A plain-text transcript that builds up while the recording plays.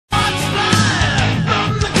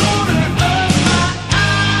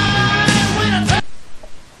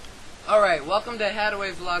Welcome to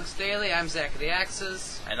Hadaway Vlogs Daily. I'm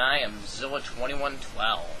Zacoftheaxes. And I am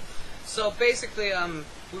Zilla2112. So basically,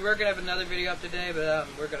 we were going to have another video up today, but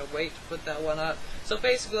we're going to wait to put that one up. So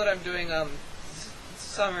basically what I'm doing, it's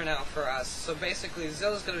summer now for us. So basically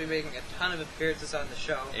Zilla's going to be making a ton of appearances on the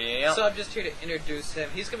show. Yep. So I'm just here to introduce him.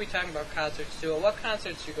 He's going to be talking about concerts too. What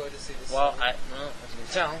concerts you going to see this summer? summer? As you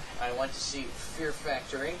can tell, I went to see Fear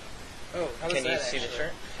Factory. Oh, how was that? Can you see the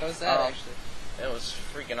shirt? How was that actually? It was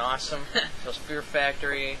freaking awesome. It was Fear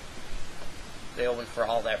Factory. They opened for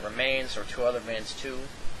All That Remains, or two other bands too.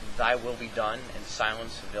 Thy Will Be Done and Silent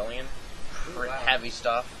Civilian. Pretty heavy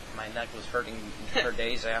stuff. My neck was hurting for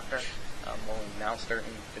days after. I'm now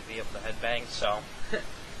starting to be able to headbang, so Nice.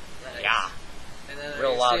 yeah. And then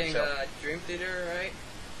Real loud seeing too. Dream Theater, right?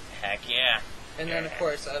 Heck yeah. And then of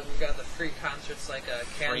course we've got the free concerts like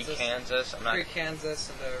Kansas. Free Kansas. Free Kansas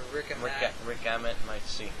and Rick and Matt. Rick Emmett might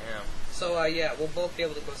see him. So yeah, we'll both be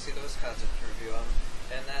able to go see those concerts to review them.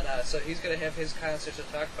 And then so he's gonna have his concerts to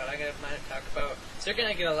talk about. I'm gonna have mine to talk about. So you're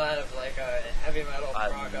gonna get a lot of like heavy metal,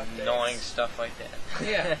 prog updates, annoying stuff like that.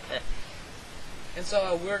 Yeah. And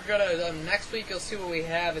so we're gonna next week you'll see what we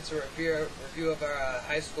have. It's a review of our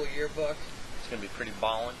high school yearbook. It's gonna be pretty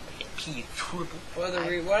ballin'.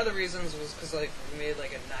 One of the reasons was because like we made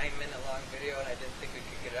like a 9-minute long video and I didn't think we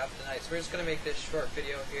could get it up tonight. So we're just gonna make this short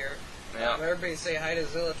video here. Yeah. Everybody say hi to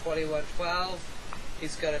Zilla2112.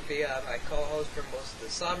 He's gonna be my co-host for most of the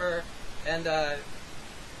summer. And yeah,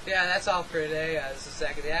 that's all for today. This is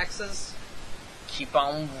Zacoftheaxes. Keep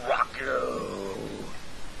on rockin'.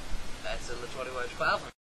 That's Zilla2112.